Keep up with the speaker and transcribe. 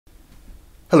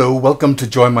Hello, welcome to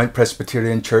Joymount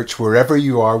Presbyterian Church, wherever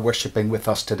you are worshipping with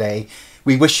us today.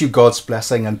 We wish you God's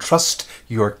blessing and trust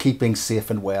you are keeping safe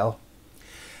and well.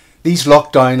 These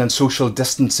lockdown and social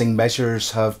distancing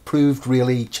measures have proved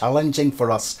really challenging for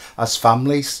us as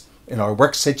families, in our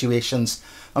work situations,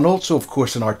 and also, of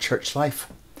course, in our church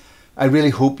life. I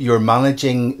really hope you're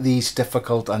managing these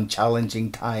difficult and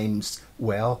challenging times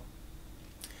well.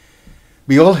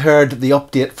 We all heard the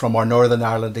update from our Northern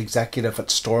Ireland executive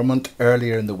at Stormont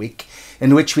earlier in the week,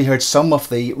 in which we heard some of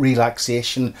the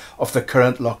relaxation of the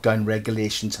current lockdown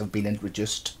regulations have been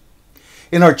introduced.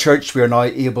 In our church, we are now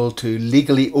able to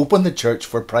legally open the church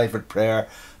for private prayer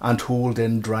and hold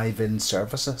in drive-in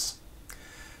services.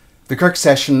 The Kirk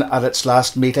Session at its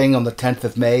last meeting on the 10th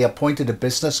of May appointed a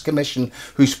business commission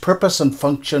whose purpose and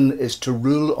function is to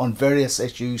rule on various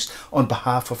issues on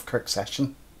behalf of Kirk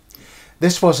Session.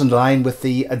 This was in line with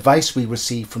the advice we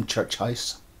received from Church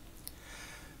House.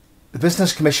 The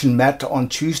Business Commission met on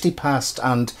Tuesday past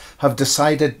and have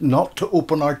decided not to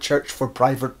open our church for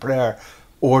private prayer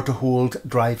or to hold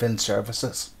drive-in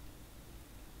services.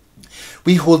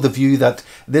 We hold the view that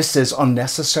this is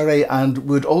unnecessary and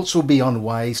would also be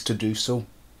unwise to do so.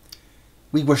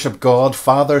 We worship God,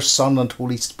 Father, Son and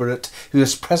Holy Spirit, who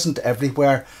is present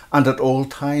everywhere and at all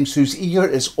times, whose ear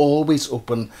is always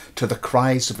open to the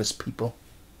cries of his people.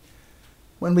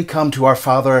 When we come to our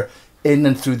Father in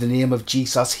and through the name of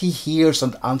Jesus, he hears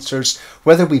and answers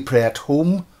whether we pray at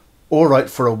home or out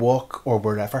for a walk or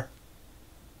wherever.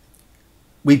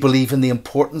 We believe in the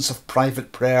importance of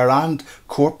private prayer and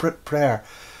corporate prayer,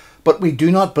 but we do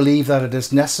not believe that it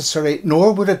is necessary,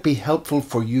 nor would it be helpful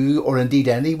for you or indeed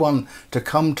anyone to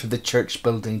come to the church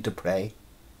building to pray.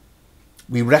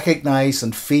 We recognise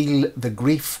and feel the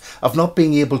grief of not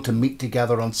being able to meet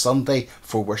together on Sunday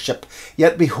for worship,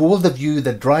 yet we hold the view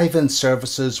that drive-in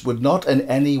services would not in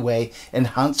any way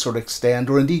enhance or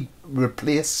extend or indeed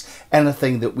replace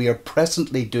anything that we are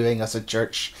presently doing as a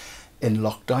church in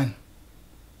lockdown.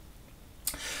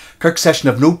 Kirk Session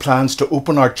have no plans to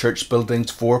open our church buildings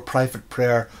for private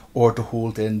prayer or to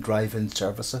hold in drive-in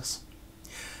services.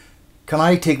 Can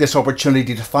I take this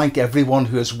opportunity to thank everyone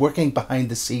who is working behind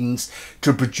the scenes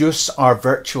to produce our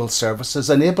virtual services,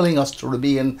 enabling us to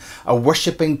remain a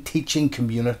worshipping, teaching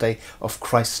community of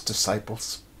Christ's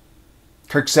disciples.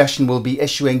 Kirk Session will be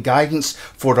issuing guidance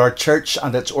for our church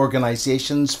and its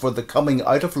organisations for the coming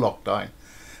out of lockdown.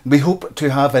 We hope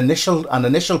to have an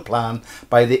initial plan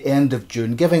by the end of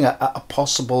June, giving a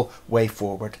possible way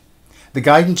forward. The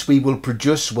guidance we will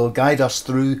produce will guide us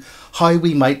through how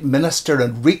we might minister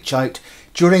and reach out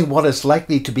during what is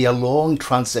likely to be a long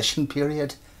transition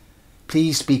period.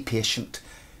 Please be patient.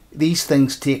 These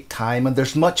things take time and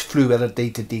there's much fluidity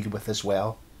to deal with as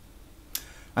well.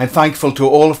 I'm thankful to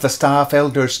all of the staff,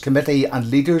 elders, committee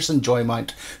and leaders in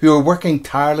Joymount who are working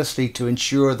tirelessly to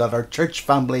ensure that our church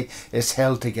family is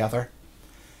held together.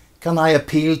 Can I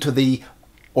appeal to the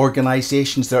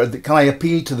organisations there? Can I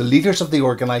appeal to the leaders of the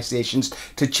organisations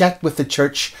to check with the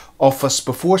church office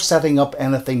before setting up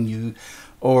anything new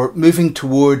or moving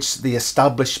towards the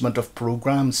establishment of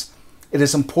programmes? It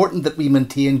is important that we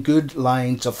maintain good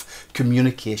lines of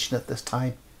communication at this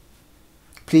time.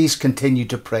 Please continue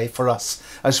to pray for us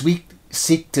as we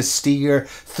seek to steer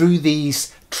through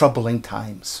these troubling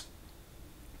times.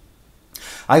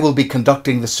 I will be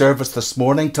conducting the service this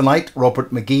morning. Tonight,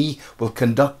 Robert McGee will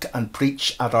conduct and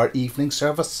preach at our evening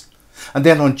service. And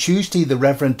then on Tuesday, the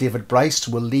Reverend David Bryce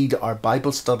will lead our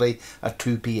Bible study at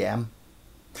 2 p.m.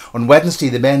 On Wednesday,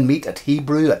 the men meet at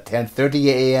Hebrew at 10:30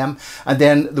 a.m. and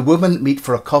then the women meet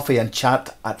for a coffee and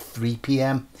chat at 3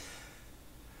 p.m.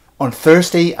 On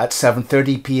Thursday at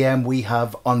 7:30 p.m. we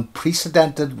have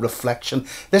unprecedented reflection.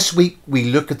 This week we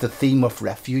look at the theme of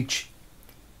refuge.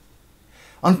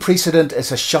 Unprecedented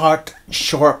is a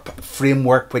sharp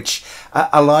framework which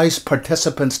allows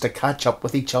participants to catch up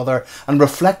with each other and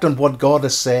reflect on what God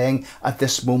is saying at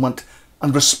this moment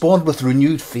and respond with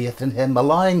renewed faith in him,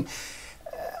 allowing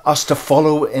us to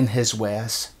follow in his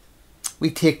ways. We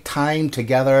take time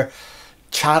together,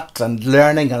 chat and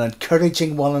learning and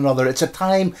encouraging one another. It's a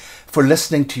time for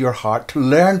listening to your heart, to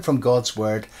learn from God's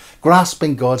word,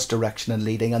 grasping God's direction and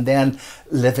leading, and then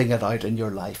living it out in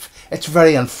your life. It's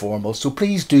very informal, so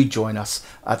please do join us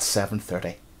at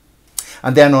 7:30.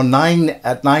 And then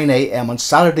at 9 a.m. on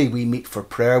Saturday we meet for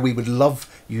prayer. We would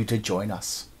love you to join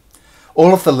us.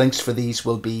 All of the links for these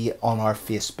will be on our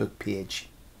Facebook page.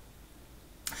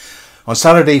 On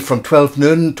Saturday from 12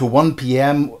 noon to 1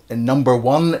 p.m. in number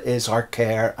 1 is our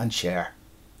Care and Share.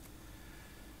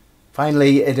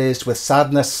 Finally, it is with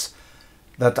sadness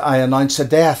that I announce a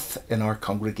death in our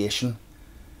congregation,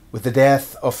 with the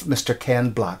death of Mr.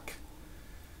 Ken Black.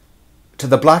 To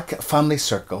the Black family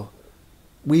circle,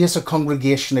 we as a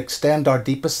congregation extend our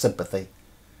deepest sympathy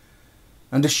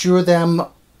and assure them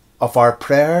of our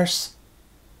prayers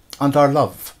and our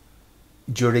love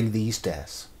during these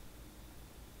days.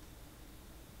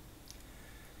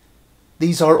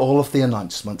 These are all of the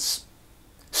announcements.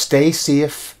 Stay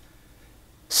safe,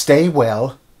 stay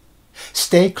well,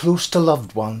 stay close to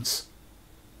loved ones,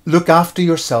 look after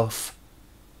yourself,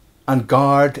 and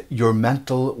guard your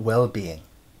mental well-being.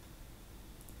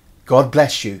 God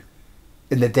bless you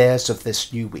in the days of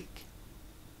this new week.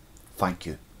 Thank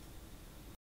you.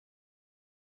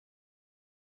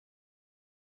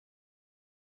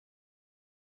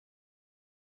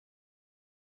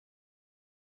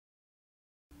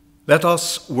 Let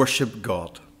us worship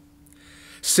God.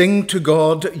 Sing to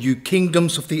God, you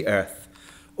kingdoms of the earth.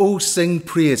 O sing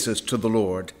praises to the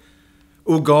Lord.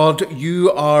 O God,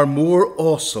 you are more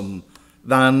awesome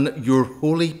than your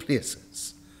holy places.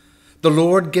 The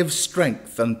Lord gives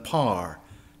strength and power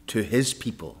to his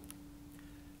people.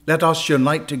 Let us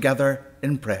unite together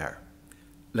in prayer.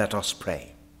 Let us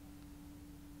pray.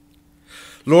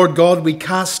 Lord God, we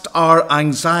cast our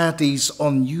anxieties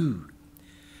on you,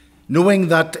 knowing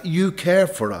that you care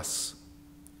for us.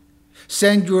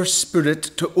 Send your Spirit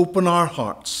to open our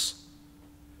hearts,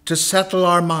 to settle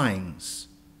our minds,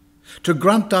 to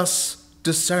grant us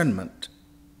discernment.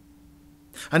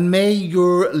 And may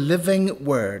your living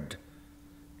word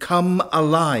come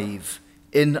alive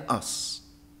in us.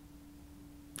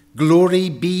 Glory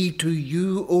be to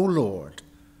you, O Lord,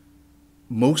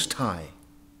 Most High.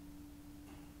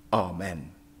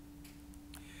 Amen.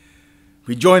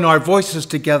 We join our voices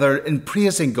together in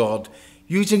praising God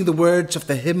using the words of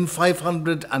the hymn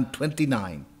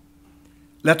 529.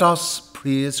 Let us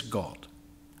praise God.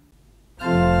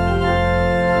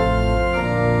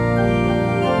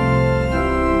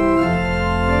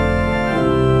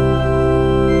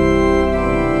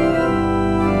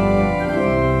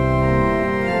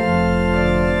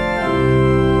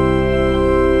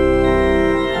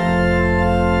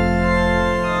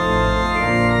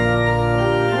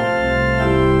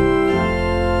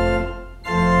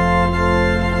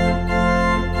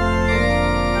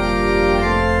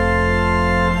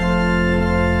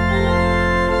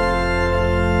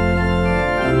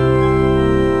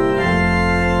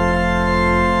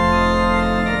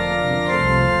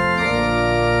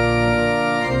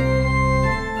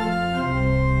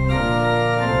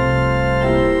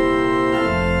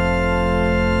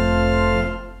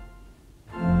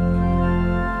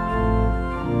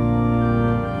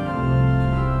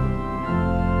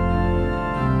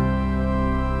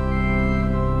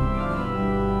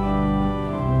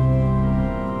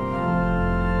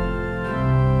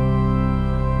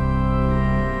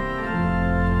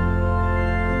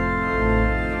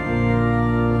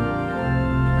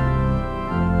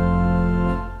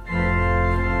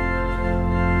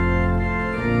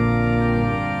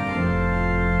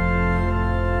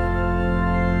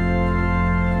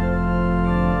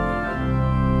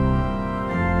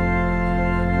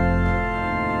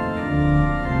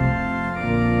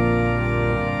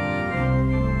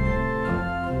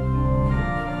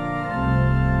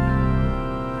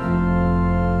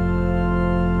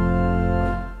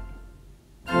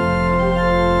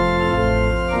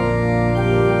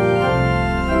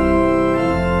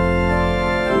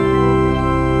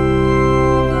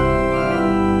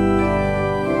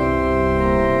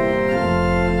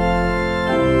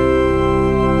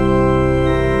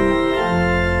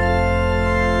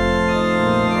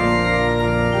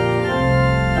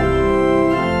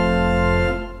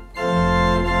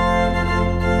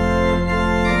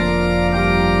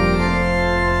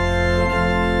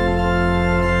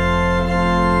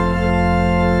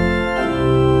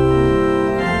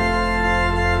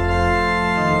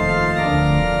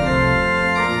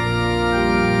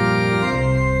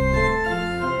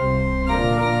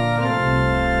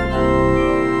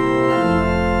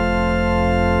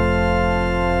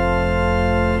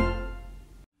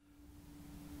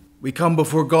 We come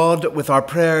before God with our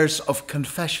prayers of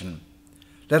confession.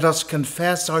 Let us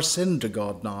confess our sin to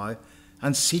God now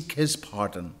and seek his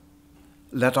pardon.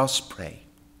 Let us pray.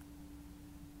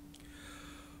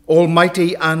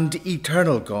 Almighty and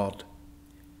eternal God,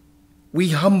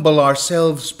 we humble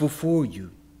ourselves before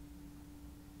you.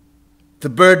 The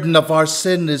burden of our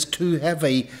sin is too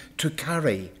heavy to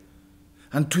carry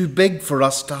and too big for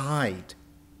us to hide.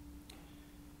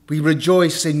 We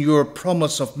rejoice in your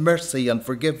promise of mercy and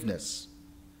forgiveness.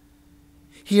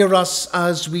 Hear us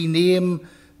as we name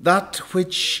that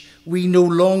which we no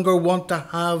longer want to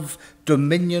have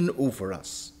dominion over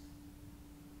us.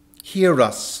 Hear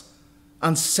us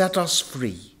and set us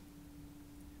free.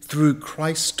 through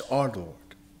Christ our Lord.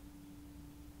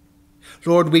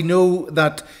 Lord, we know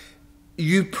that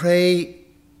you pray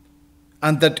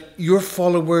and that your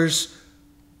followers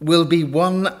will be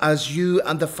one as you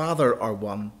and the Father are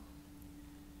one.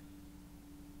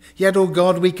 Yet, O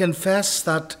God, we confess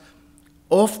that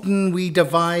often we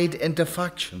divide into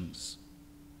factions.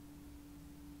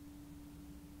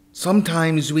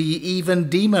 Sometimes we even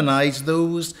demonize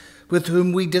those with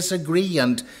whom we disagree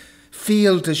and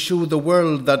fail to show the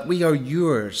world that we are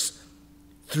yours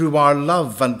through our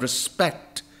love and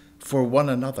respect for one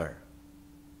another.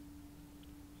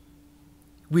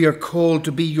 We are called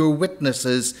to be your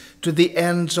witnesses to the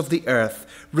ends of the earth,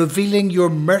 revealing your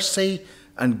mercy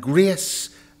and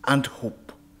grace and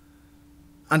hope,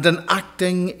 and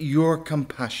enacting your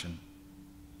compassion.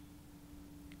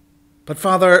 But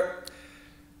Father,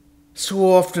 so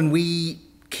often we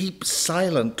keep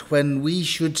silent when we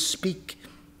should speak,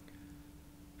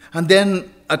 and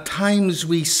then at times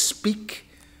we speak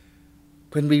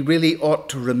when we really ought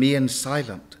to remain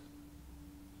silent.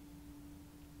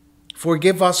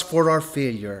 Forgive us for our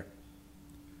failure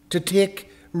to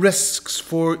take risks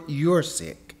for your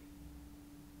sake.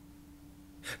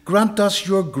 Grant us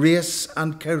your grace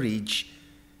and courage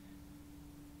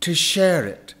to share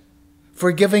it,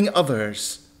 forgiving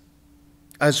others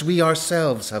as we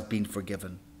ourselves have been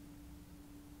forgiven.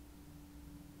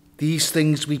 These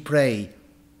things we pray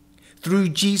through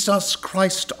Jesus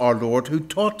Christ our Lord, who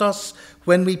taught us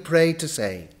when we pray to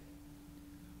say,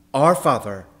 Our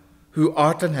Father, who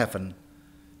art in heaven,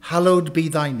 hallowed be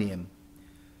thy name.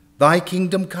 Thy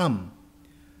kingdom come,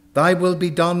 thy will be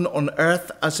done on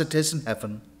earth as it is in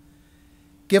heaven.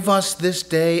 Give us this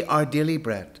day our daily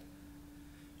bread,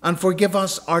 and forgive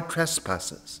us our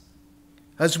trespasses,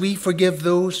 as we forgive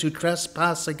those who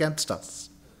trespass against us.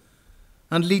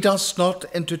 And lead us not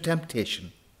into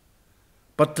temptation,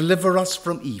 but deliver us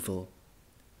from evil.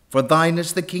 For thine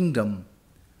is the kingdom,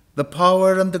 the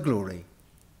power and the glory,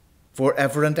 for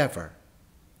ever and ever.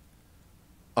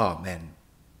 Amen.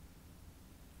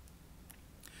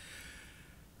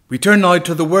 We turn now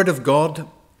to the Word of God,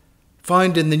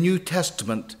 found in the New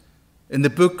Testament, in the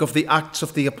book of the Acts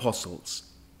of the Apostles.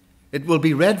 It will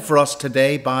be read for us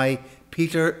today by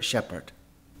Peter Shepherd.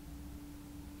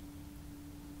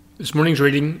 This morning's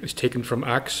reading is taken from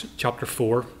Acts chapter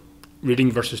 4,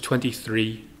 reading verses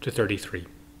 23 to 33.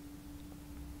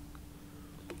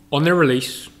 On their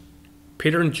release,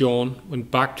 Peter and John went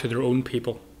back to their own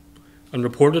people and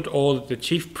reported all that the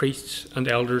chief priests and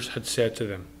elders had said to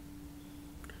them.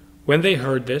 When they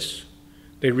heard this,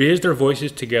 they raised their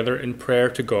voices together in prayer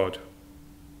to God.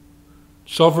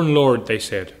 Sovereign Lord, they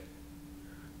said,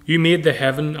 you made the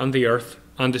heaven and the earth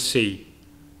and the sea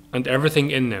and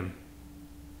everything in them.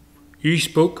 You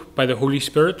spoke by the Holy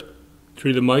Spirit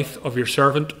through the mouth of your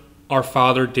servant, our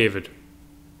father David.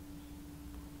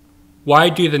 Why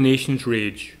do the nations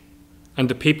rage and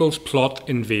the peoples plot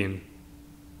in vain?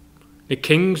 The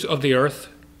kings of the earth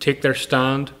take their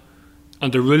stand,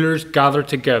 and the rulers gather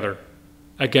together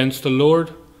against the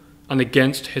Lord and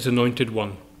against his anointed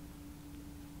one.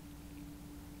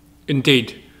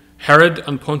 Indeed, Herod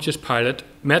and Pontius Pilate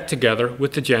met together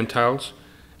with the Gentiles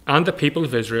and the people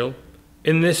of Israel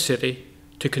in this city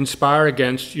to conspire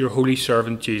against your holy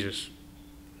servant Jesus,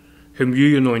 whom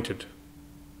you anointed.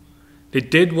 They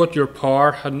did what your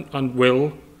power and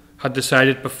will had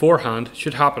decided beforehand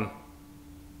should happen.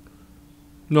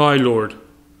 Now, Lord,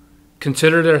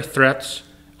 consider their threats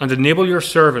and enable your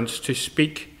servants to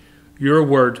speak your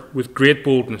word with great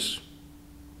boldness.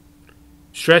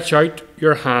 Stretch out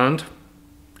your hand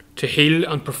to heal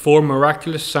and perform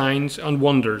miraculous signs and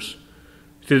wonders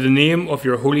through the name of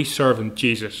your holy servant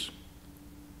Jesus.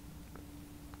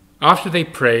 After they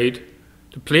prayed,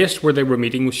 the place where they were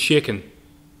meeting was shaken,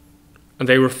 and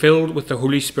they were filled with the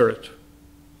Holy Spirit,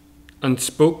 and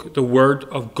spoke the word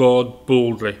of God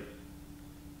boldly.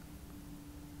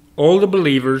 All the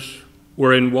believers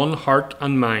were in one heart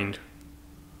and mind.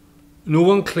 No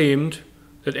one claimed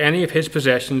that any of his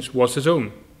possessions was his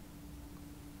own,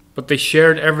 but they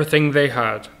shared everything they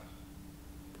had.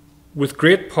 With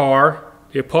great power,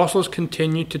 the apostles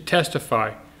continued to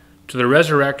testify to the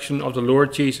resurrection of the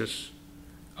Lord Jesus,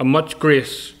 and much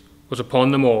grace was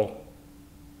upon them all.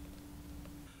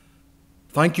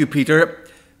 Thank you, Peter.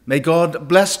 May God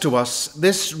bless to us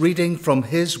this reading from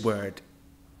his word,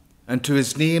 and to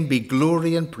his name be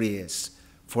glory and praise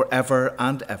for ever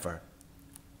and ever.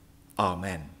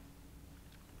 Amen.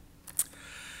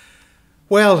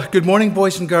 Well, good morning,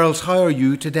 boys and girls. How are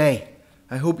you today?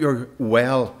 I hope you're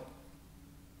well.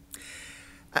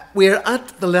 We're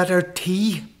at the letter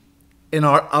T in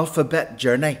our alphabet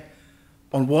journey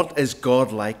on what is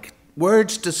God like.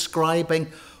 words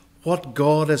describing what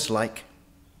God is like.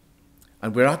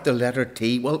 And we're at the letter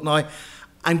T. Well, now,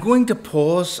 I'm going to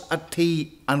pause at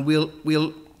T, and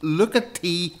we'll look at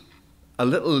T a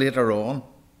little later on.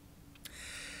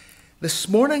 This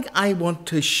morning, I want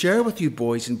to share with you,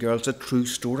 boys and girls, a true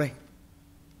story.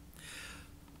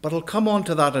 But I'll come on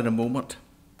to that in a moment.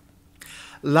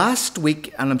 Last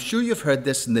week, and I'm sure you've heard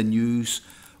this in the news,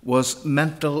 was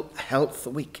Mental Health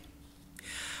Week.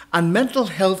 And Mental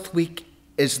Health Week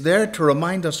is there to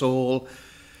remind us all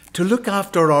to look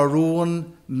after our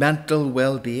own mental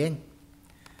well-being.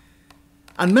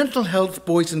 And mental health,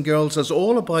 boys and girls, is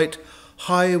all about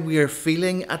how we are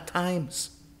feeling at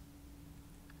times.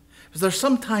 Because there's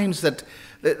sometimes that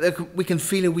we can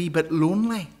feel a wee bit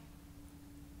lonely.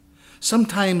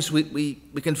 Sometimes we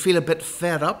can feel a bit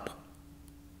fed up.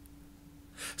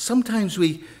 Sometimes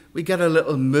we get a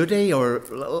little moody or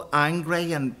a little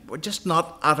angry, and we're just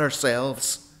not at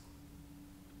ourselves.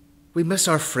 We miss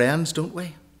our friends, don't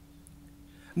we?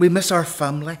 We miss our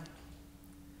family.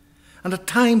 And at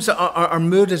times our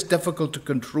mood is difficult to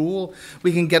control.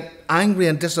 We can get angry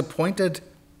and disappointed.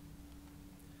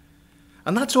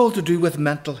 And that's all to do with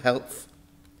mental health.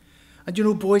 And you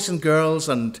know, boys and girls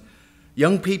and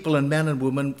young people and men and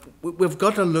women, we've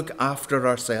got to look after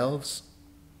ourselves.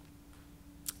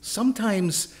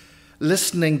 Sometimes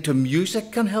listening to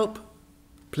music can help,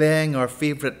 playing our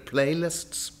favourite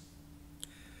playlists.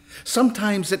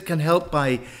 Sometimes it can help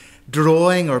by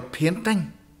drawing or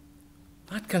painting.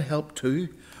 That can help too.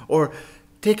 Or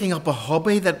taking up a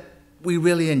hobby that we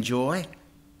really enjoy.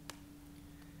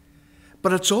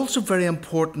 But it's also very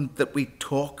important that we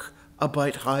talk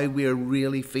about how we're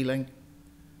really feeling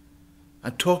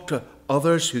and talk to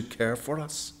others who care for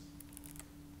us.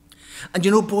 And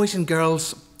you know, boys and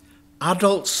girls,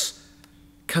 adults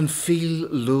can feel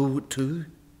low too.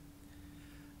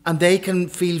 And they can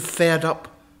feel fed up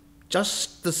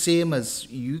just the same as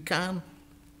you can.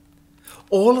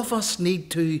 All of us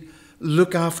need to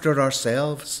look after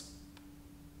ourselves,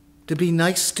 to be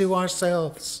nice to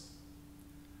ourselves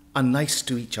and nice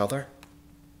to each other.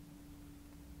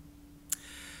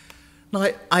 Now,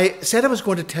 I said I was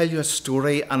going to tell you a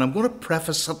story, and I'm going to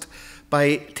preface it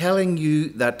by telling you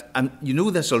that, and you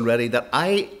know this already, that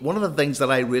one of the things that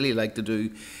I really like to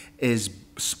do is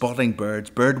spotting birds,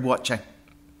 bird watching.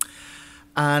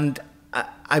 And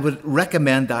I would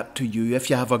recommend that to you if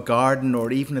you have a garden,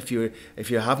 or even if you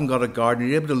haven't got a garden,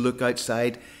 you're able to look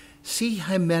outside, see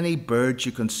how many birds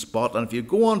you can spot. And if you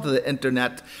go onto the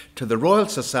internet to the Royal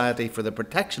Society for the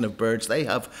Protection of Birds, they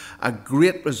have a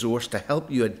great resource to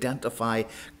help you identify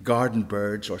garden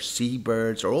birds or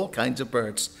seabirds or all kinds of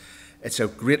birds. It's a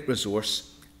great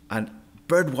resource, and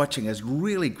bird watching is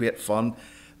really great fun.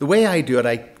 The way I do it,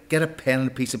 I get a pen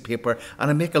and a piece of paper and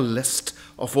I make a list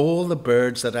of all the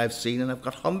birds that I've seen, and I've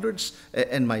got hundreds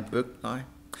in my book now.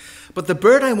 But the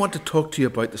bird I want to talk to you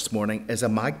about this morning is a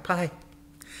magpie.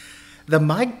 The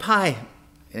magpie,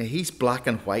 he's black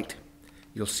and white.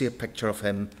 You'll see a picture of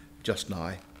him just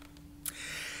now.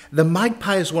 The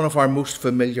magpie is one of our most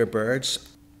familiar birds.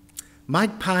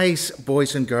 Magpies,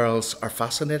 boys and girls, are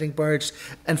fascinating birds.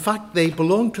 In fact, they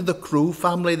belong to the crow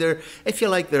family. They're, if you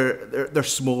like, they're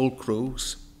small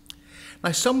crows.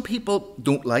 Now, some people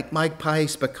don't like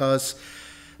magpies because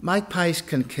magpies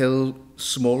can kill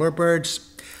smaller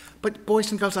birds. But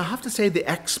boys and girls, I have to say the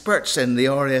experts in the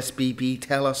RSPB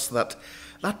tell us that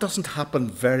that doesn't happen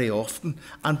very often.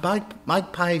 And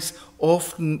magpies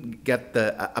often get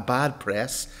a bad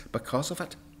press because of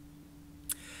it.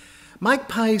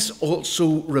 Magpies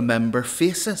also remember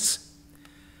faces.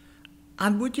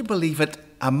 And would you believe it,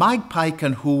 a magpie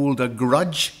can hold a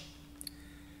grudge.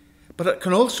 But it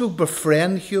can also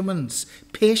befriend humans,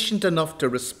 patient enough to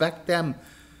respect them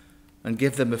and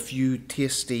give them a few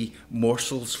tasty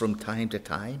morsels from time to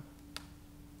time.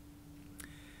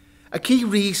 A key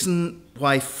reason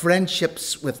why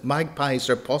friendships with magpies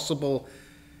are possible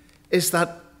is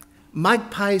that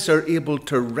magpies are able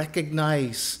to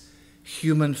recognize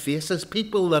human faces,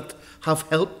 people that have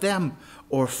helped them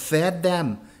or fed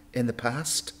them in the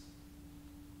past.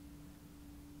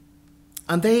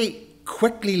 And they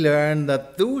quickly learn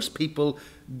that those people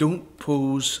don't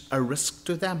pose a risk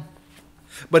to them.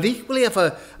 But equally,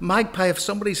 if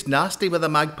somebody's nasty with a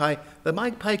magpie, the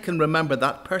magpie can remember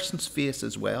that person's face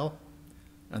as well,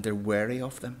 and they're wary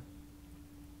of them.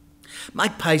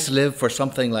 Magpies live for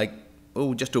something like,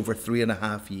 just over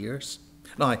 3.5 years.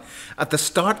 Now, at the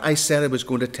start I said I was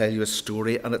going to tell you a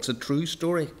story, and it's a true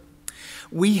story.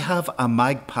 We have a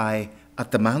magpie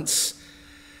at the manse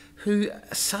who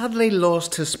sadly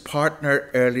lost his partner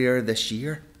earlier this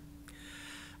year.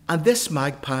 And this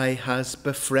magpie has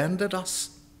befriended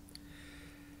us.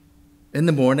 In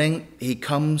the morning, he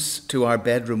comes to our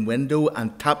bedroom window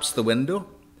and taps the window.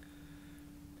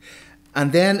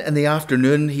 And then in the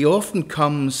afternoon, he often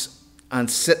comes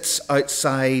and sits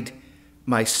outside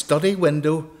my study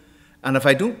window. And if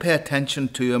I don't pay attention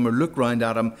to him or look round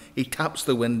at him, he taps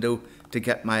the window to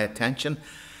get my attention.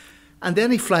 And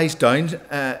then he flies down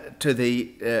to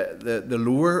the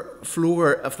lower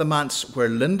floor of the manse where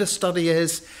Linda's study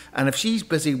is. And if she's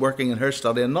busy working in her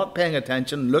study and not paying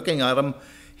attention, looking at him,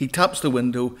 he taps the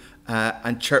window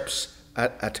and chirps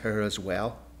at her as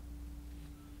well.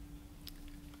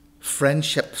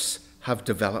 Friendships have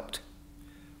developed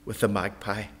with the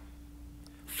magpie.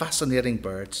 Fascinating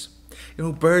birds. You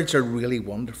know, birds are really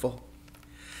wonderful.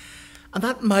 And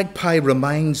that magpie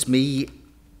reminds me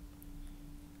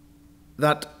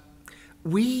that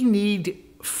we need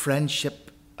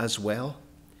friendship as well.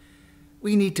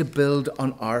 We need to build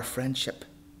on our friendship.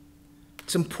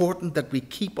 It's important that we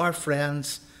keep our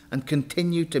friends and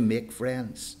continue to make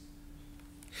friends.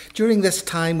 During this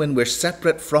time when we're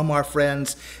separate from our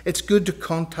friends, it's good to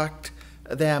contact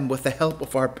them with the help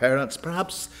of our parents,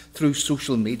 perhaps through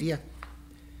social media.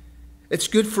 It's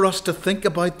good for us to think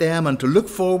about them and to look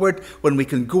forward when we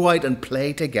can go out and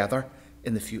play together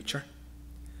in the future.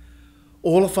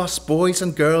 All of us, boys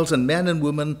and girls and men and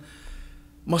women,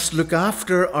 must look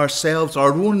after ourselves,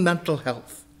 our own mental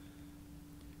health.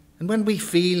 And when we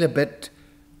feel a bit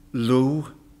low,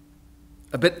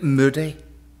 a bit moody,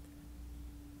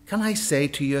 can I say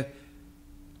to you,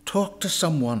 talk to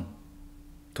someone.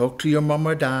 Talk to your mum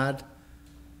or dad.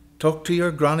 Talk to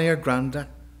your granny or granda.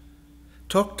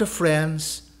 Talk to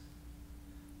friends.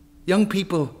 Young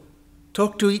people,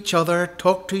 talk to each other.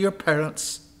 Talk to your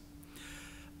parents.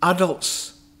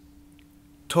 Adults,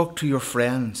 talk to your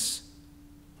friends.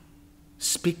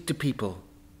 Speak to people.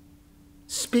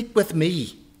 Speak with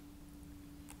me.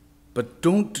 But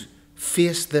don't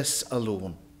face this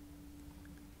alone.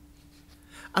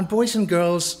 And boys and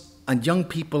girls and young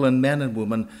people and men and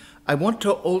women, I want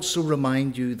to also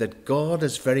remind you that God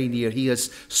is very near. He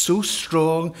is so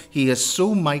strong. He is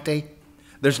so mighty.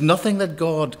 There's nothing that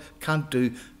God can't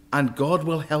do, and God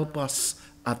will help us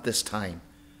at this time.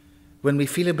 When we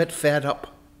feel a bit fed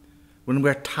up, when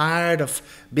we're tired of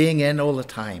being in all the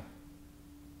time,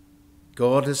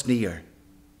 God is near.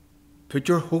 Put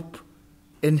your hope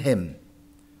in Him.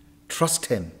 Trust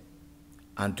Him,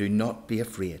 and do not be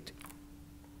afraid.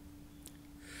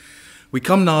 We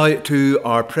come now to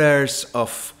our prayers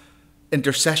of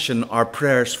intercession, our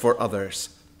prayers for others.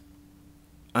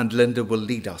 And Linda will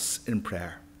lead us in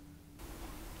prayer.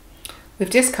 We've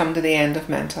just come to the end of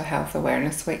Mental Health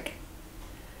Awareness Week.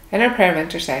 In our prayer of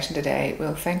intercession today,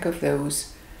 we'll think of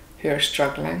those who are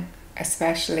struggling,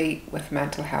 especially with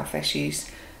mental health issues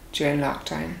during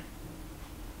lockdown.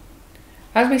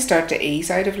 As we start to ease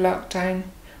out of lockdown,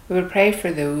 we will pray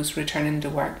for those returning to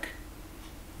work,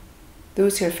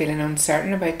 those who are feeling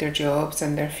uncertain about their jobs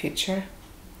and their future,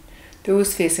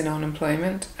 those facing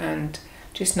unemployment and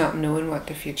just not knowing what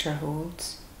the future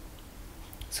holds.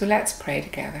 So let's pray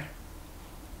together.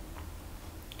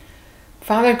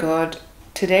 Father God,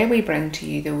 today we bring to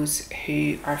you those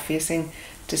who are facing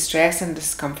distress and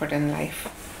discomfort in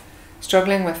life,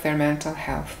 struggling with their mental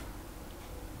health.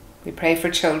 We pray for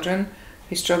children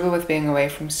who struggle with being away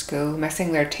from school,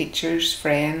 missing their teachers,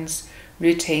 friends,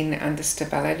 routine and the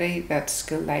stability that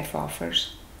school life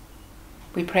offers.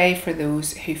 We pray for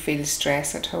those who feel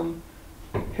stress at home,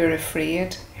 who are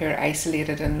afraid, who are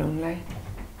isolated and lonely.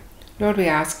 Lord, we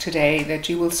ask today that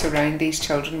you will surround these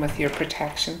children with your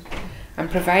protection and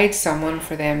provide someone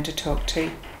for them to talk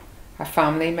to, a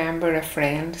family member, a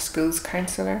friend, school's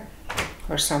counsellor,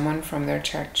 or someone from their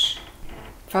church.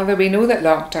 Father, we know that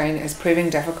lockdown is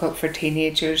proving difficult for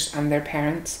teenagers and their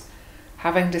parents,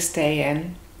 having to stay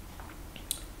in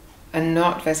and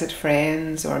not visit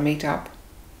friends or meet up.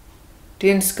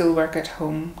 Doing schoolwork at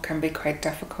home can be quite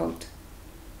difficult.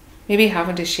 Maybe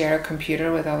having to share a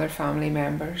computer with other family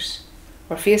members,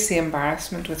 or face the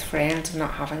embarrassment with friends of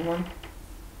not having one.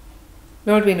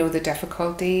 Lord, we know the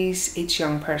difficulties each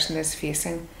young person is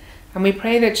facing, and we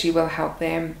pray that you will help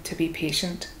them to be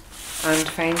patient and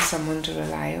find someone to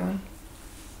rely on.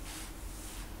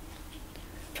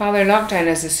 Father, lockdown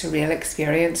is a surreal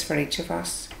experience for each of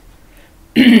us,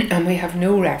 and we have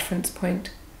no reference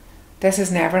point. This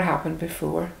has never happened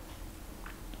before.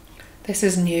 This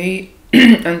is new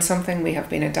and something we have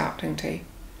been adapting to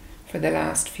for the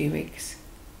last few weeks.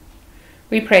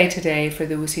 We pray today for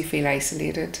those who feel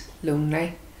isolated,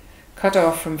 lonely, cut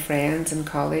off from friends and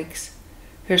colleagues,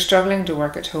 who are struggling to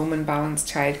work at home and balance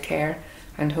childcare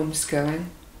and homeschooling.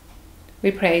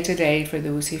 We pray today for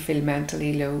those who feel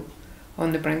mentally low,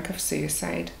 on the brink of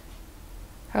suicide,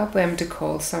 Help them to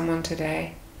call someone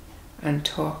today and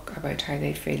talk about how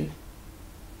they feel.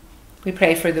 We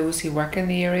pray for those who work in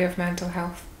the area of mental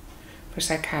health, for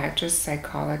psychiatrists,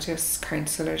 psychologists,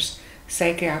 counsellors,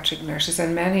 psychiatric nurses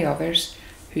and many others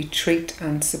who treat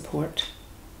and support.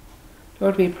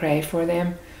 Lord, we pray for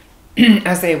them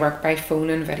as they work by phone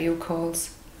and video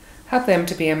calls. Help them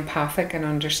to be empathic and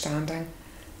understanding,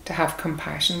 to have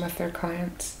compassion with their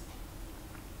clients.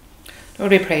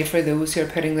 Lord, we pray for those who are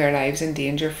putting their lives in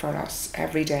danger for us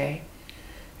every day,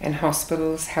 in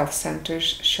hospitals, health centres,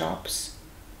 shops.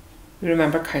 We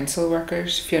remember council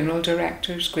workers, funeral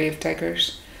directors, grave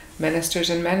diggers, ministers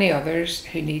and many others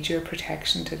who need your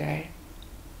protection today.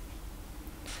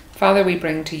 Father, we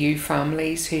bring to you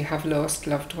families who have lost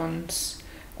loved ones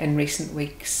in recent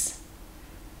weeks,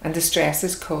 and the stress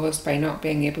is caused by not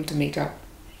being able to meet up,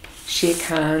 shake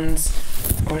hands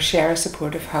or share a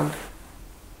supportive hug.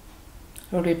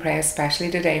 Lord, we pray especially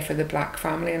today for the Black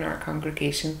family in our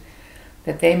congregation,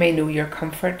 that they may know your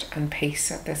comfort and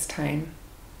peace at this time.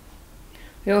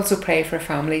 We also pray for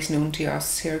families known to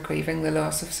us who are grieving the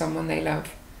loss of someone they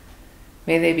love.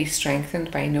 May they be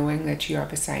strengthened by knowing that you are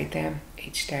beside them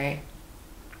each day.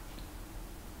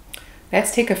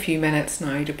 Let's take a few minutes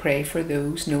now to pray for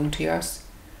those known to us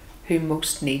who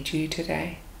most need you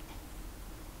today.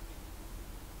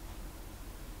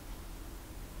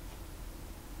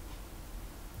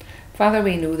 Father,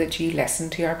 we know that you listen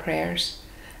to our prayers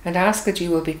and ask that you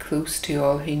will be close to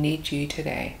all who need you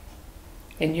today.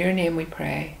 In your name we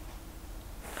pray.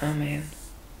 Amen.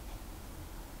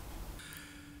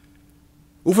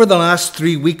 Over the last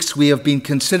 3 weeks, we have been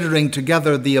considering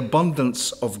together the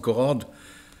abundance of God,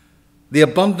 the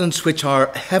abundance which our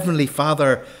Heavenly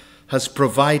Father has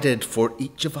provided for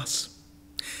each of us.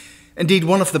 Indeed,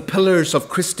 one of the pillars of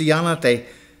Christianity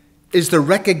is the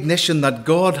recognition that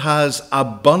God has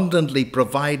abundantly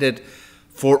provided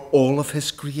for all of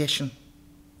his creation.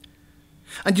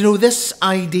 And you know, this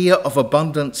idea of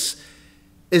abundance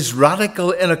is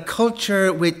radical in a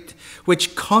culture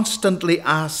which constantly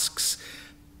asks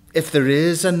if there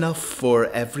is enough for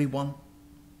everyone.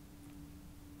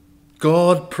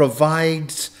 God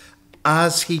provides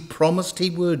as he promised he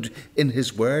would in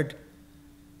his word.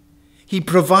 He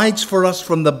provides for us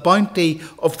from the bounty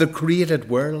of the created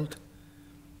world.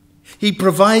 He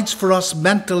provides for us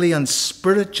mentally and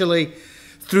spiritually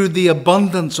through the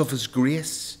abundance of his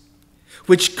grace,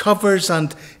 which covers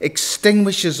and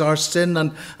extinguishes our sin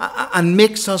and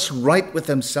makes us right with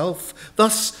himself,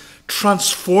 thus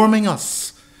transforming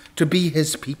us to be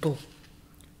his people,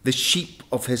 the sheep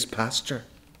of his pasture.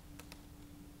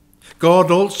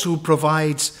 God also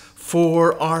provides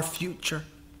for our future.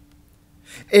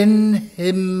 In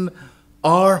him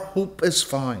our hope is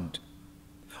found.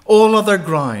 All other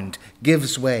ground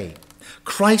gives way.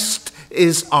 Christ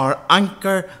is our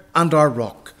anchor and our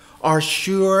rock, our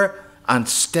sure and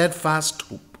steadfast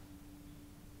hope.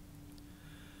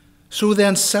 So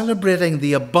then, celebrating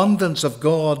the abundance of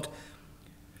God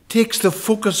takes the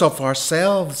focus of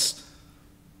ourselves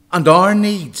and our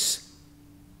needs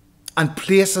and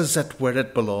places it where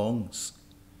it belongs,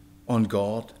 on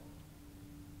God.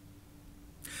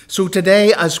 So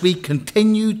today, as we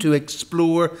continue to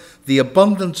explore the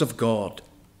abundance of God,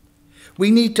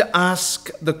 we need to ask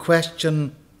the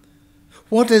question,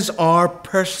 what is our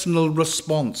personal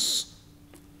response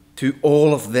to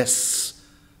all of this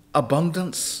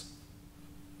abundance,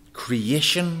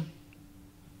 creation,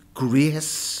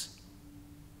 grace,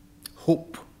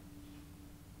 hope?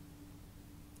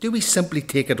 Do we simply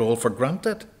take it all for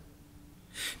granted?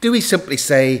 Do we simply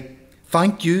say,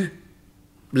 thank you,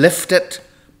 lift it,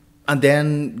 and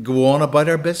then go on about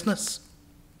our business?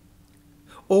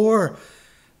 Or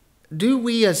do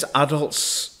we as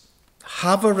adults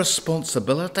have a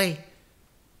responsibility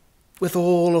with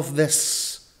all of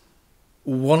this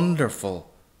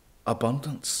wonderful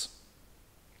abundance?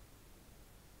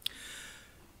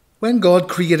 When God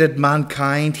created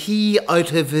mankind, he,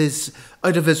 out of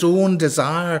his own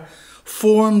desire,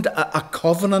 formed a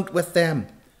covenant with them.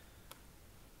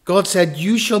 God said,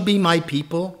 you shall be my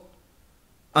people,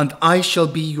 and I shall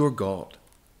be your God.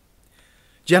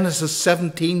 Genesis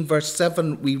 17, verse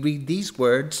 7, we read these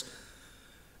words,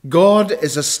 God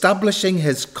is establishing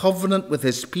his covenant with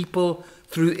his people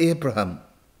through Abraham.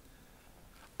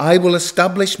 I will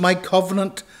establish my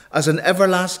covenant as an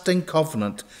everlasting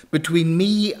covenant between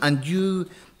me and you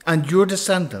and your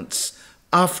descendants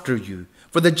after you,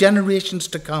 for the generations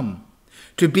to come,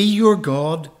 to be your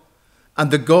God and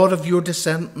the God of your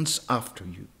descendants after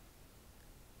you.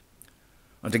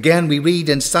 And again we read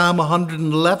in Psalm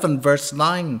 111, verse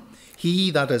 9,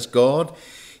 he, that is God,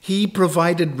 he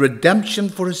provided redemption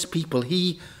for his people.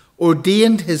 He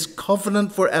ordained his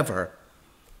covenant forever.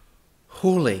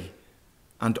 Holy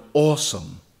and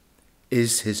awesome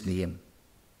is his name.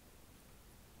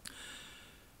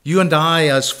 You and I,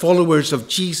 as followers of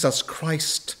Jesus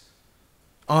Christ,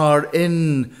 are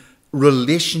in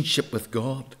relationship with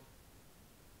God.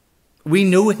 We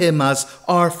know him as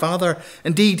our Father.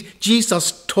 Indeed,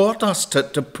 Jesus taught us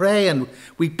to pray, and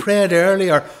we prayed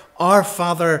earlier, Our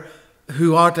Father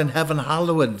who art in heaven,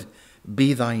 hallowed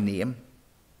be thy name.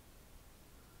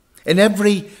 In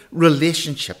every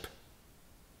relationship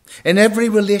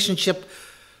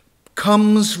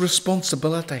comes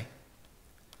responsibility.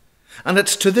 And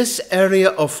it's to this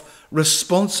area of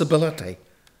responsibility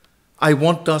I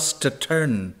want us to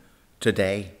turn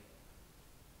today.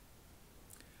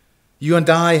 You and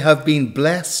I have been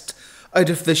blessed out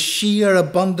of the sheer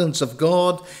abundance of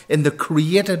God in the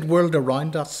created world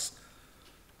around us,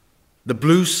 the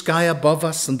blue sky above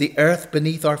us and the earth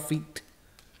beneath our feet,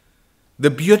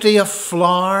 the beauty of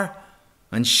flower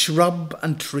and shrub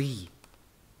and tree,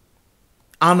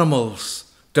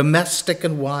 animals, domestic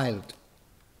and wild.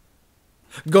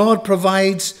 God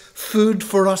provides food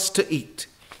for us to eat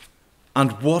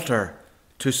and water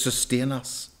to sustain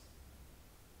us.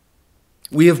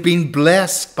 We have been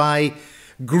blessed by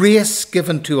grace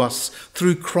given to us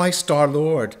through Christ our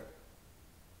Lord.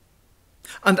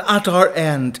 And at our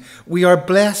end, we are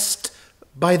blessed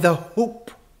by the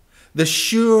hope, the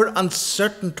sure and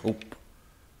certain hope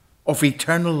of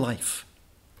eternal life.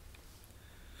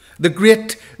 The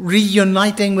great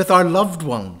reuniting with our loved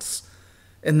ones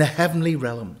in the heavenly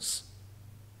realms.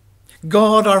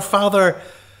 God our Father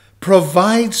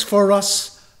provides for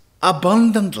us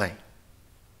abundantly.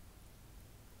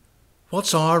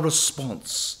 What's our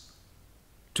response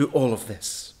to all of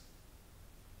this?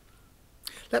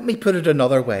 Let me put it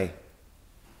another way.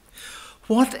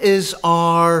 What is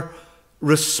our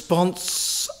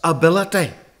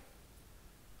responsibility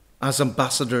as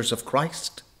ambassadors of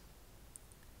Christ?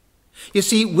 You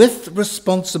see, with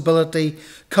responsibility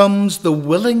comes the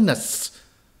willingness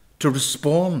to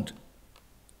respond.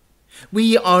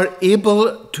 We are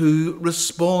able to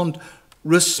respond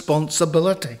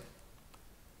responsibility.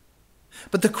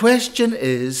 But the question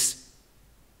is,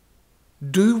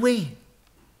 do we?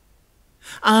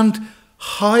 And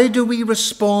how do we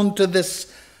respond to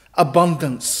this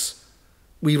abundance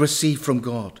we receive from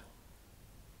God?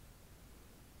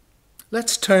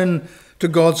 Let's turn to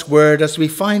God's word as we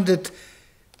find it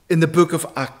in the book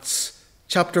of Acts,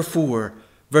 chapter 4,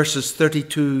 verses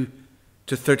 32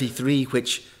 to 33,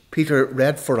 which Peter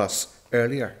read for us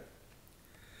earlier.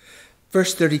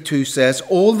 Verse 32 says,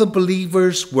 all the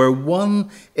believers were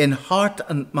one in heart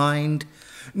and mind.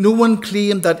 No one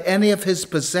claimed that any of his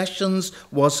possessions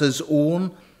was his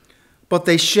own, but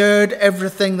they shared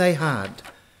everything they had.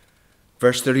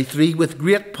 Verse 33, with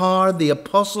great power the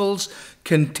apostles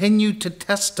continued to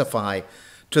testify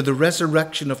to the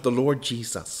resurrection of the Lord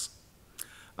Jesus,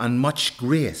 and much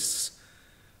grace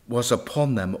was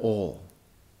upon them all.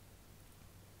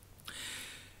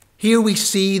 Here we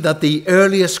see that the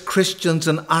earliest Christians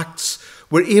in Acts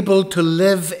were able to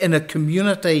live in a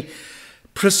community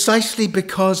precisely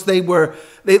because they were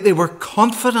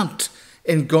confident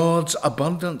in God's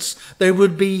abundance. There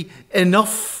would be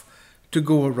enough to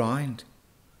go around.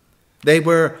 They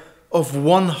were of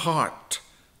one heart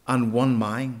and one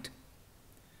mind.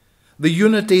 The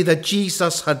unity that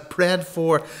Jesus had prayed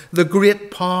for, the great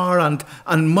power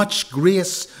and much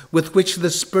grace with which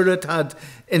the Spirit had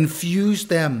infused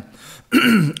them,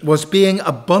 was being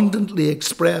abundantly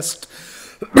expressed,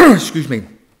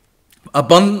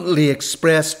 abundantly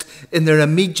expressed in their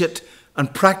immediate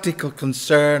and practical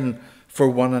concern for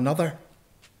one another.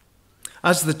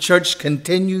 As the church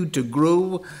continued to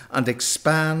grow and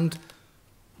expand,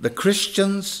 the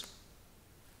Christians,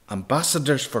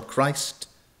 ambassadors for Christ,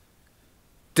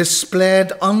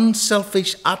 displayed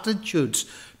unselfish attitudes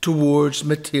towards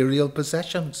material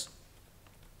possessions.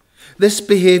 This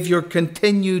behaviour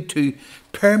continued to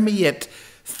permeate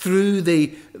through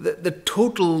the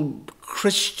total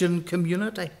Christian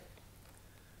community.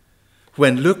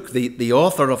 When Luke, the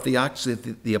author of the Acts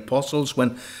of the Apostles,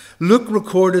 when Luke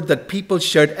recorded that people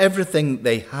shared everything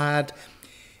they had,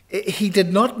 he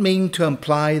did not mean to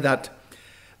imply that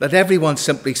everyone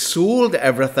simply sold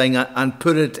everything and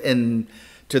put it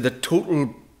into the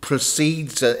total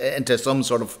proceeds into some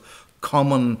sort of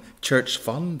common church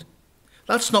fund.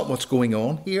 That's not what's going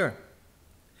on here.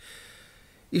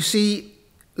 You see,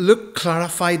 Luke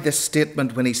clarified this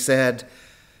statement when he said,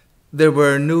 there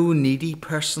were no needy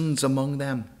persons among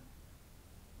them.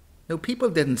 No, people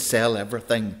didn't sell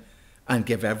everything and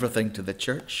give everything to the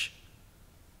church,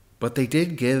 but they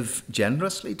did give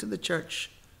generously to the church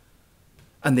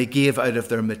And they gave out of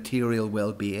their material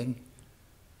well-being,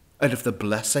 out of the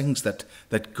blessings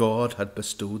that God had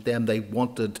bestowed them. They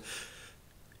wanted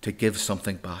to give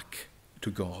something back to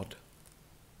God.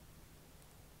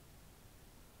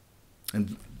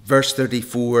 And verse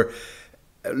 34,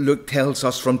 Luke tells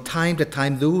us, from time to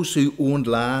time, those who owned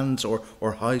lands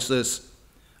or houses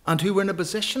and who were in a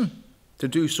position to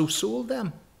do so sold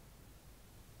them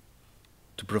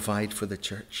to provide for the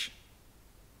church.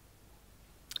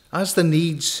 As the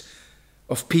needs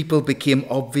of people became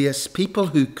obvious, people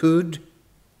who could,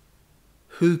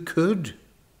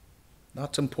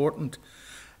 that's important,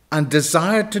 and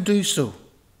desired to do so,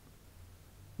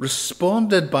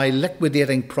 responded by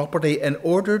liquidating property in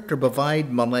order to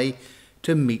provide money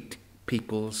to meet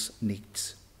people's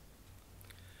needs.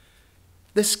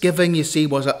 This giving, you see,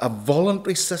 was a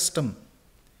voluntary system,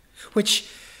 which,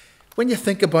 when you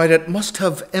think about it, must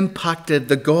have impacted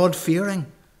the God-fearing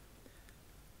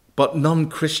but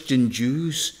non-Christian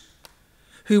Jews,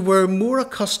 who were more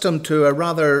accustomed to a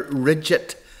rather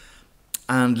rigid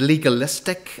and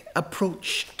legalistic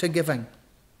approach to giving.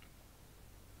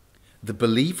 The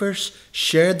believers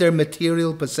shared their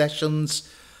material possessions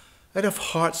out of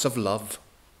hearts of love,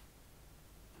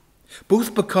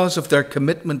 both because of their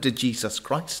commitment to Jesus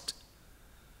Christ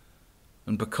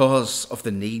and because of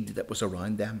the need that was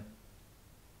around them.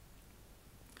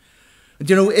 And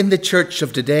you know, in the church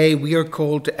of today, we are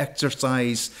called to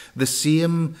exercise the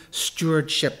same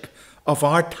stewardship of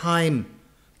our time,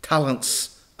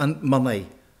 talents, and money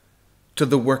to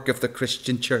the work of the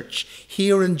Christian church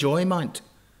here in Joymount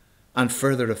and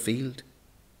further afield.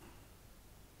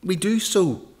 We do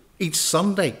so each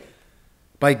Sunday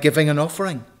by giving an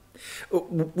offering.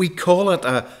 We call it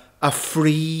a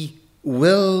free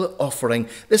will offering.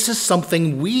 This is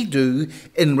something we do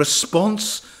in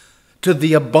response to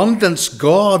the abundance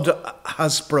God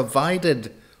has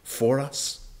provided for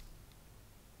us.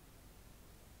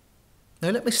 Now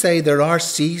let me say, there are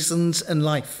seasons in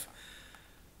life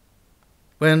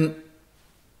when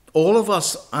all of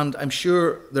us, and I'm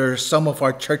sure there are some of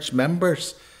our church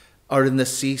members are in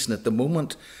this season at the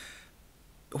moment,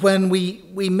 when we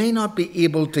may not be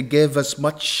able to give as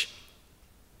much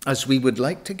as we would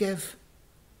like to give.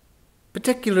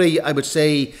 Particularly, I would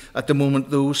say, at the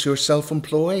moment, those who are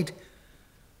self-employed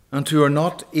and who are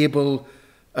not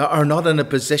in a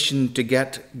position to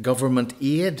get government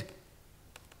aid.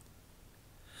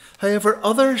 However,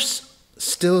 others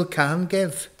still can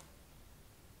give.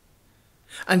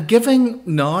 And giving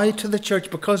now to the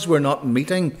church, because we're not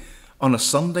meeting on a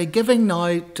Sunday, giving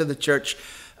now to the church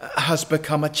has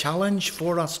become a challenge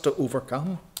for us to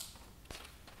overcome.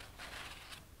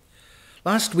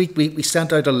 Last week we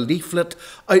sent out a leaflet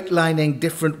outlining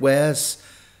different ways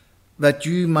that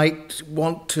you might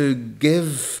want to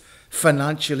give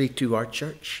financially to our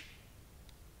church.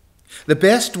 The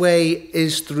best way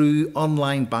is through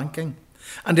online banking.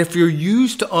 And if you're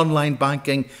used to online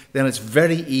banking, then it's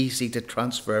very easy to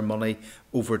transfer money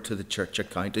over to the church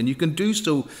account. And you can do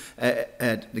so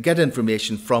to get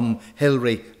information from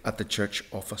Hilary at the church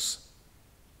office.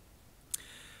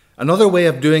 Another way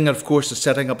of doing it, of course, is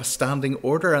setting up a standing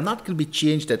order, and that can be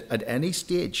changed at any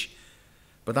stage.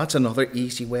 But that's another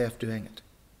easy way of doing it.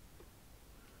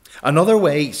 Another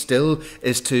way still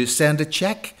is to send a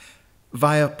cheque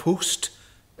via post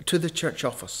to the church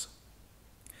office.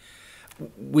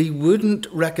 We wouldn't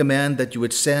recommend that you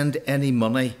would send any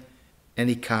money,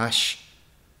 any cash,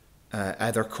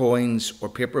 either coins or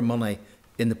paper money,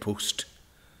 in the post.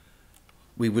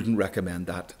 We wouldn't recommend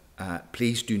that.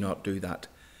 Please do not do that.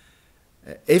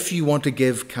 If you want to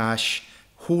give cash,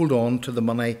 hold on to the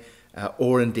money,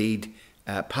 or indeed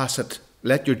pass it.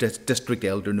 Let your district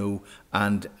elder know,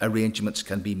 and arrangements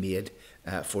can be made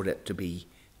for it to be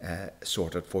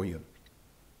sorted for you.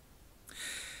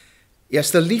 Yes,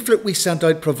 the leaflet we sent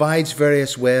out provides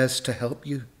various ways to help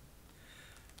you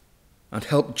and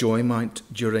help Joymount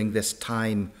during this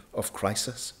time of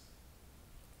crisis.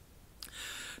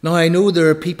 Now, I know there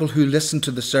are people who listen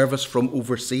to the service from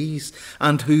overseas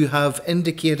and who have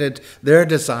indicated their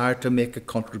desire to make a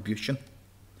contribution.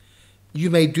 You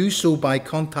may do so by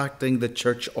contacting the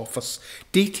church office.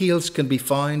 Details can be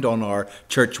found on our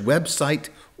church website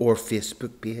or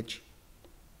Facebook page.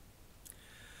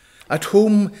 At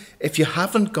home, if you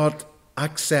haven't got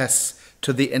access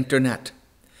to the internet,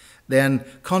 then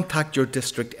contact your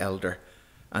district elder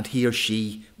and he or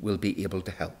she will be able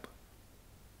to help.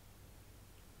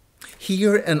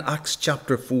 Here in Acts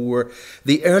chapter 4,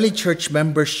 the early church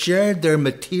members shared their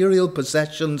material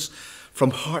possessions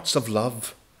from hearts of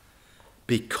love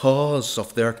because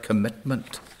of their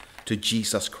commitment to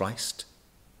Jesus Christ.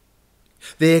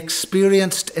 They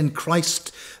experienced in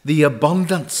Christ the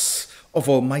abundance of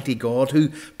Almighty God, who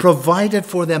provided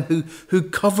for them, who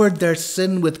covered their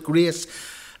sin with grace,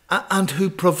 and who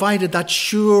provided that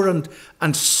sure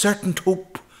and certain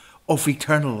hope of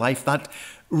eternal life, that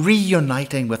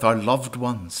reuniting with our loved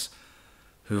ones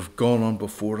who have gone on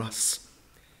before us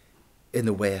in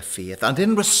the way of faith. And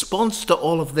in response to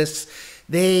all of this,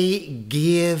 they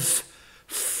gave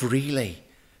freely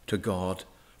to God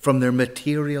from their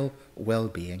material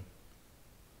well-being.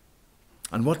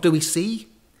 And what do we see?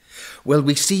 Well,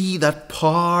 we see that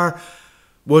power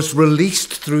was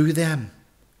released through them.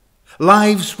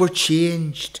 Lives were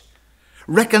changed.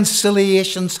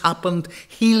 Reconciliations happened.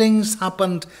 Healings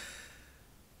happened.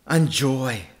 And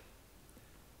joy.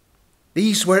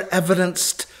 These were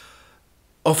evidenced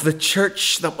of the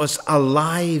church that was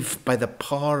alive by the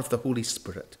power of the Holy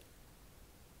Spirit.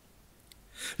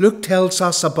 Luke tells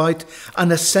us about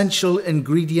an essential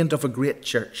ingredient of a great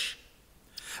church.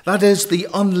 That is the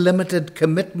unlimited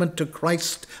commitment to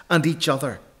Christ and each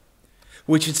other,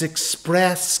 which is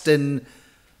expressed in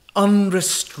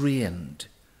unrestrained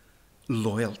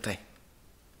loyalty.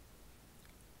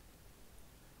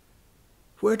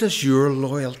 Where does your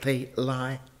loyalty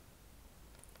lie?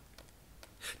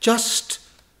 Just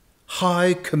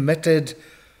how committed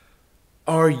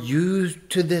are you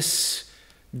to this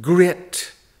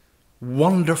great,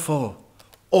 wonderful,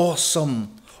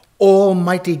 awesome,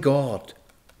 almighty God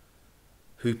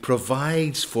who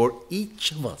provides for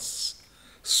each of us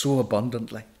so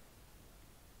abundantly?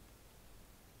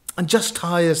 And just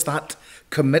how is that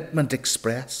commitment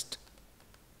expressed?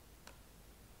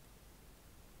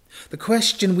 The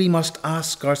question we must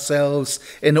ask ourselves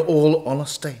in all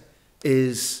honesty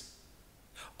is,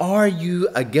 are you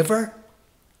a giver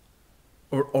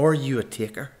or are you a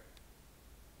taker?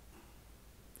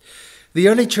 The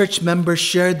early church members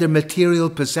shared their material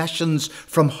possessions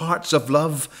from hearts of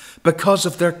love because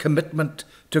of their commitment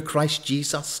to Christ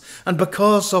Jesus and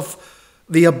because of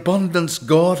the abundance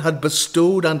God had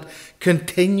bestowed and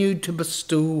continued to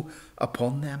bestow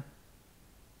upon them.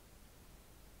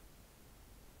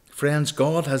 Friends,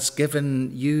 God has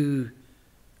given you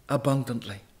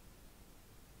abundantly.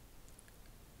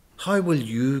 How will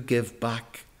you give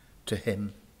back to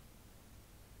him?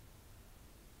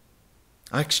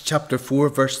 Acts chapter 4,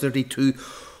 verse 32,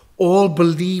 all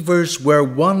believers were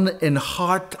one in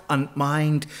heart and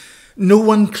mind. No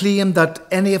one claimed that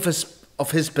any of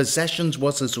his possessions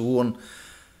was his own,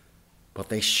 but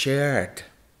they shared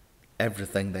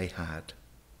everything they had.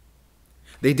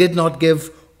 They did not give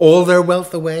all their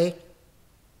wealth away,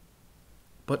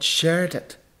 but shared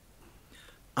it,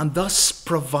 and thus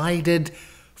provided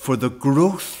for the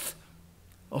growth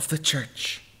of the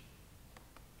church.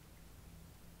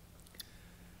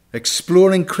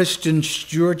 Exploring Christian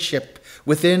stewardship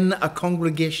within a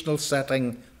congregational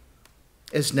setting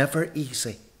is never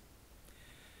easy.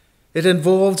 It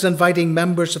involves inviting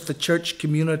members of the church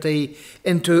community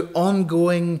into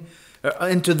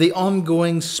the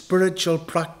ongoing spiritual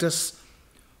practice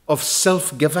of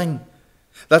self-giving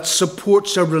that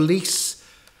supports a release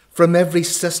from every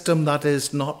system that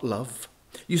is not love.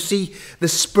 You see, the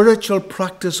spiritual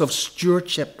practice of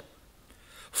stewardship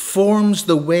forms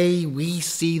the way we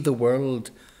see the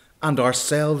world and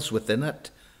ourselves within it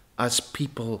as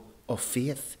people of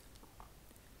faith.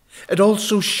 It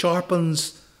also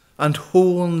sharpens and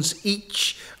hones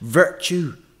each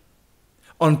virtue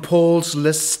on Paul's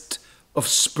list of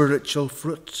spiritual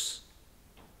fruits.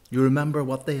 You remember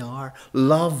what they are: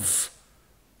 love,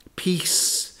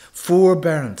 peace,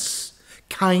 forbearance,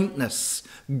 kindness,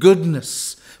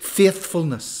 goodness,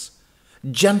 faithfulness,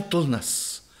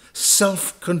 gentleness,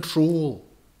 self-control,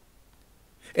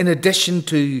 in addition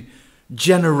to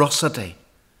generosity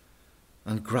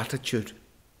and gratitude.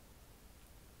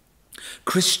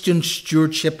 Christian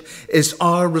stewardship is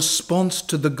our response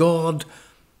to the God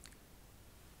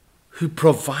who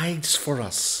provides for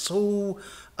us so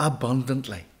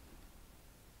abundantly.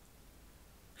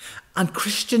 And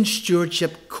Christian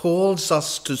stewardship calls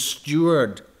us to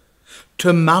steward,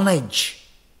 to manage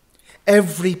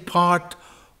every part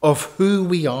of who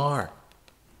we are,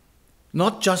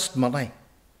 not just money.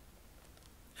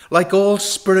 Like all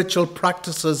spiritual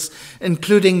practices,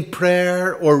 including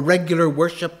prayer or regular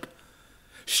worship,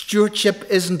 stewardship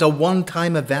isn't a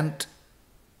one-time event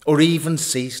or even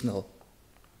seasonal.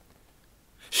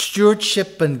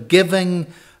 Stewardship and giving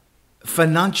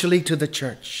financially to the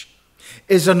church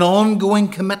is an ongoing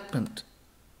commitment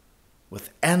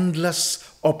with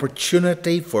endless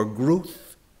opportunity for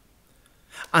growth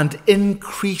and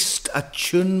increased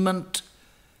attunement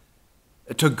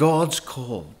to God's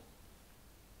call.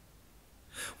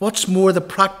 What's more, the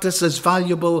practice is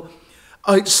valuable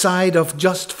outside of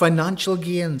just financial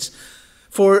gains.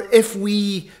 For if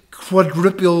we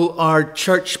quadruple our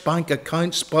church bank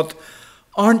accounts but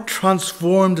aren't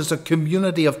transformed as a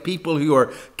community of people who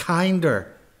are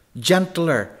kinder,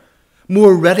 gentler,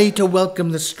 more ready to welcome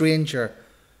the stranger,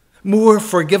 more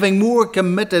forgiving, more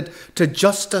committed to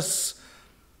justice,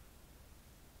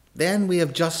 then we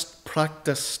have just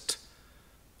practiced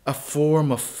a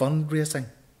form of fundraising.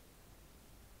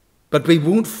 But we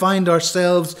won't find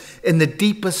ourselves in the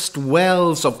deepest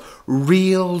wells of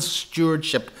real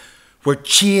stewardship where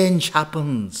change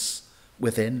happens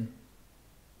within.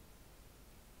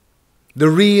 The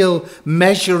real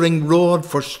measuring rod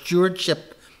for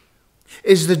stewardship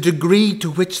is the degree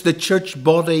to which the church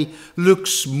body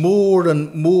looks more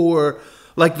and more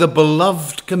like the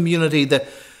beloved community,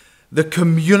 the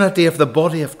community of the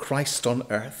body of Christ on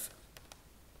earth.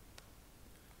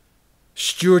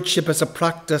 Stewardship is a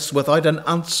practice without an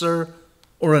answer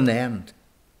or an end.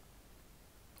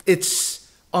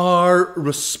 It's our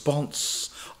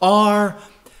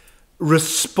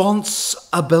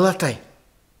responsibility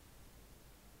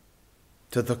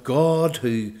to the God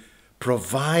who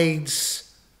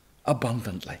provides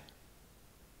abundantly.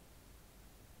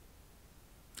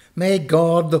 May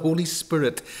God, the Holy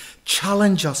Spirit,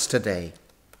 challenge us today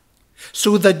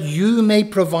so that you may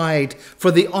provide for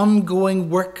the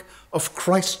ongoing work of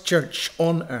Christ's church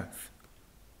on earth,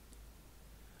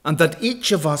 and that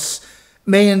each of us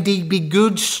may indeed be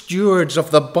good stewards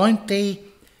of the bounty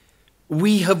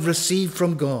we have received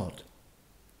from God.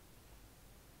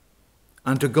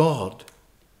 And to God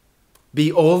be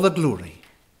all the glory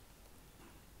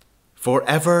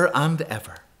forever and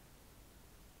ever.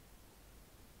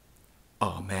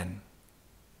 Amen.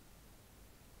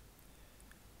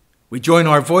 We join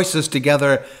our voices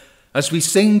together as we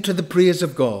sing to the praise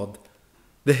of God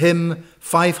the hymn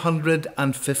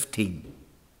 515.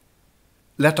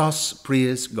 Let us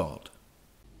praise God.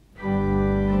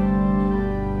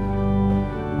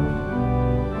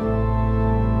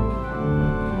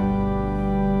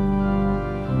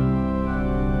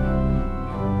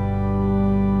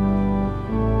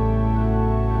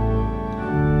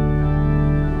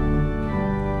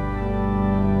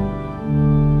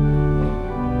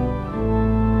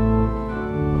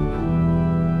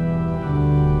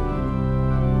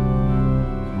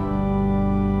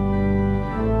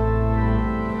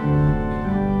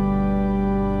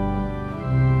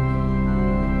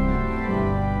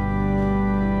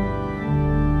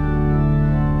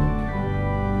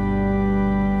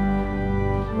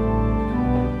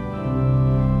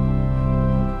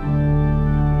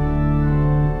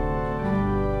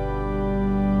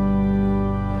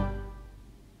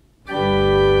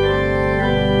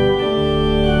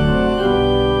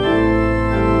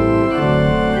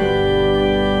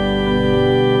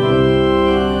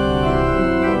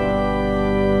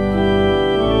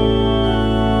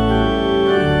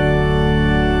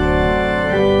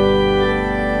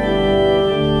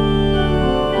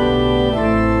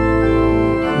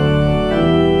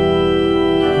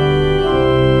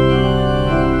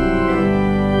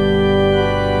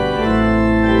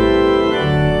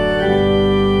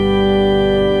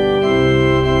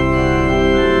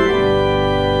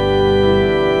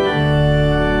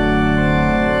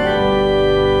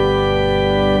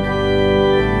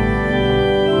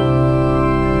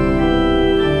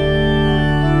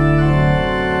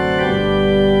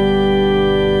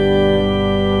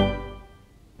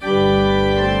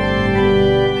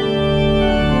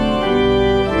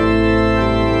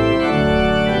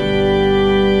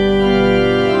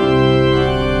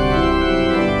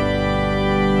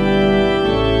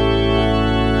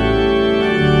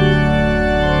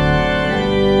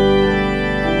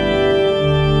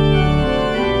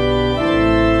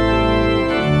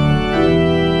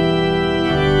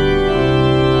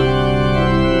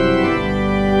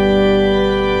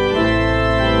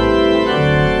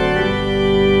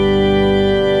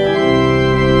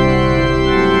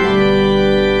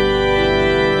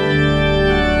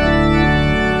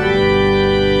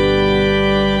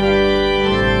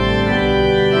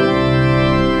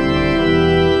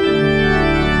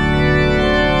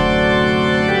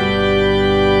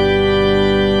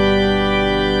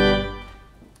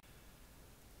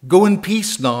 Go in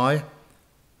peace now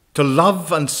to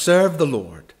love and serve the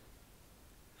Lord.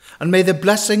 And may the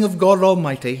blessing of God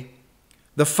Almighty,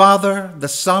 the Father, the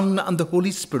Son, and the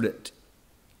Holy Spirit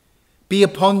be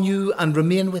upon you and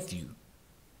remain with you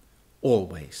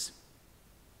always.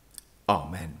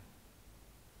 Amen.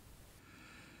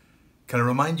 Can I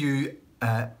remind you,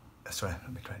 let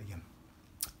me try it again.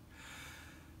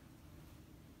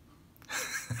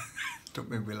 Don't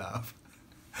make me laugh.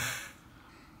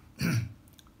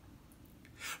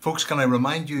 Folks, can I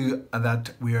remind you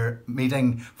that we're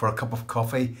meeting for a cup of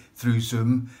coffee through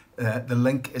Zoom. The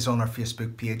link is on our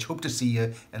Facebook page. Hope to see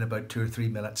you in about 2 or 3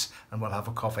 minutes, and we'll have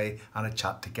a coffee and a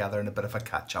chat together and a bit of a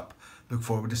catch up. Look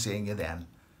forward to seeing you then.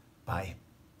 Bye.